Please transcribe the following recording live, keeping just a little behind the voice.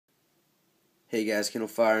Hey guys, Kindle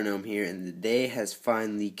Fire Gnome here, and the day has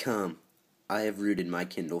finally come. I have rooted my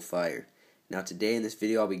Kindle Fire. Now today in this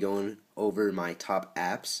video I'll be going over my top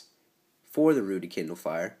apps for the rooted Kindle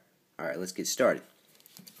Fire. Alright, let's get started.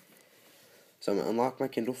 So I'm going to unlock my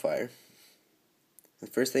Kindle Fire. The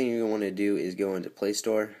first thing you're going to want to do is go into Play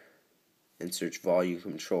Store and search Volume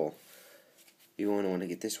Control. You're going to want to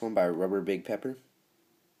get this one by Rubber Big Pepper.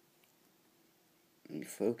 And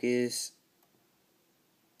focus.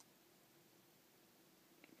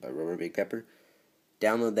 By Rubber Big Pepper.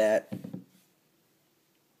 Download that.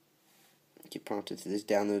 Get prompted to this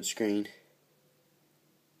download screen.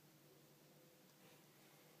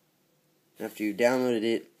 After you downloaded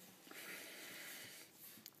it,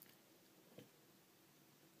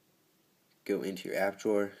 go into your app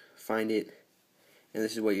drawer, find it, and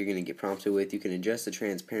this is what you're going to get prompted with. You can adjust the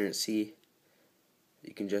transparency,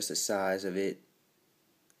 you can adjust the size of it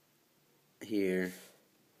here.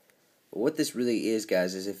 But what this really is,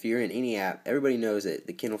 guys, is if you're in any app, everybody knows that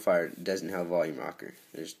the Kindle Fire doesn't have a volume rocker.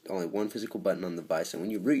 There's only one physical button on the device, and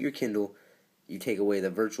when you root your Kindle, you take away the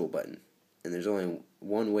virtual button. And there's only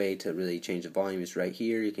one way to really change the volume. It's right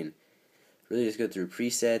here. You can really just go through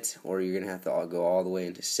presets, or you're going to have to go all the way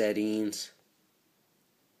into settings,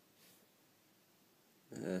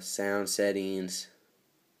 sound settings,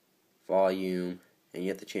 volume, and you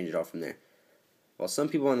have to change it all from there. While some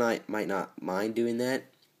people might not mind doing that,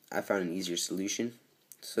 I found an easier solution.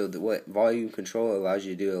 So what volume control allows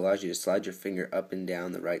you to do, allows you to slide your finger up and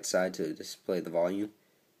down the right side to display the volume.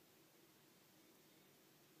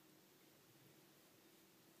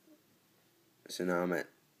 So now I'm at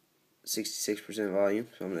 66% volume.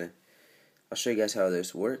 So I'll show you guys how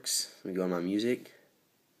this works. Let me go on my music.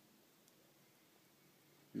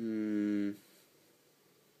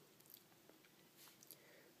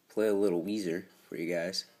 Play a little Weezer for you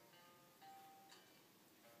guys.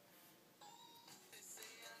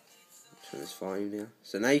 Turn this volume down.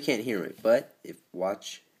 So now you can't hear me, but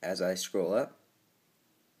watch as I scroll up.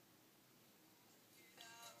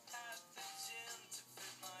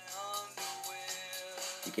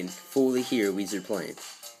 You can fully hear Weezer playing.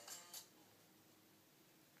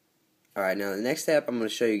 Alright, now the next app I'm going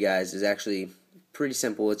to show you guys is actually pretty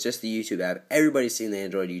simple. It's just the YouTube app. Everybody's seen the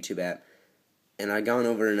Android YouTube app. And I've gone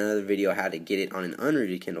over in another video how to get it on an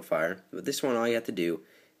unrooted Kindle Fire. But this one, all you have to do,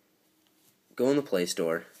 go in the Play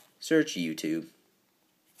Store, search YouTube,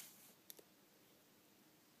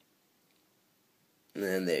 and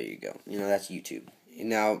then there you go. You know, that's YouTube.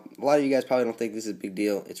 Now, a lot of you guys probably don't think this is a big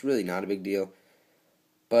deal. It's really not a big deal.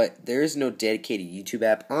 But there is no dedicated YouTube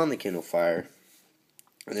app on the Kindle Fire,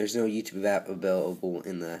 and there's no YouTube app available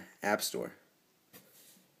in the App Store,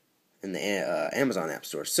 in the Amazon App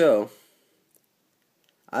Store. So,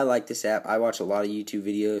 I like this app. I watch a lot of YouTube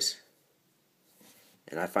videos,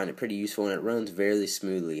 and I find it pretty useful, and it runs very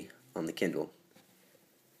smoothly on the Kindle.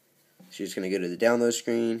 So you're just going to go to the download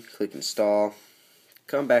screen, click install,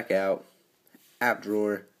 come back out, app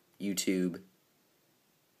drawer, YouTube,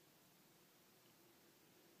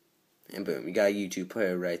 and boom, you got a YouTube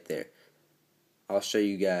player right there. I'll show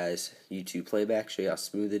you guys YouTube playback, show you how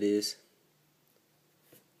smooth it is.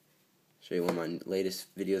 Show you one of my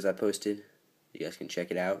latest videos I posted. You guys can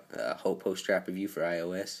check it out. Hope Post Trap Review for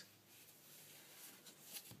iOS.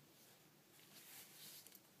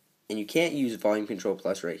 And you can't use Volume Control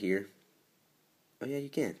Plus right here. Oh yeah, you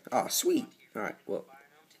can. Oh, sweet. Alright, well.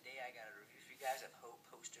 Today I got a review for you guys of Hope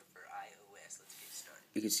Poster for iOS. Let's get started.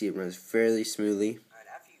 You can see it runs fairly smoothly. Alright,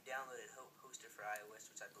 after you downloaded Hope Poster for iOS,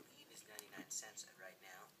 which I believe is 99 cents right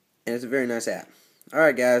now. And it's a very nice app.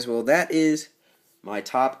 Alright guys, well that is my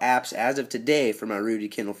top apps as of today for my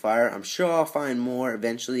rooted Kindle Fire. I'm sure I'll find more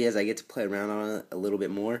eventually as I get to play around on it a little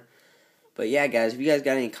bit more. But yeah, guys, if you guys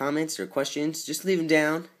got any comments or questions, just leave them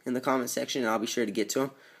down in the comment section, and I'll be sure to get to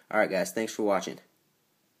them. Alright, guys, thanks for watching.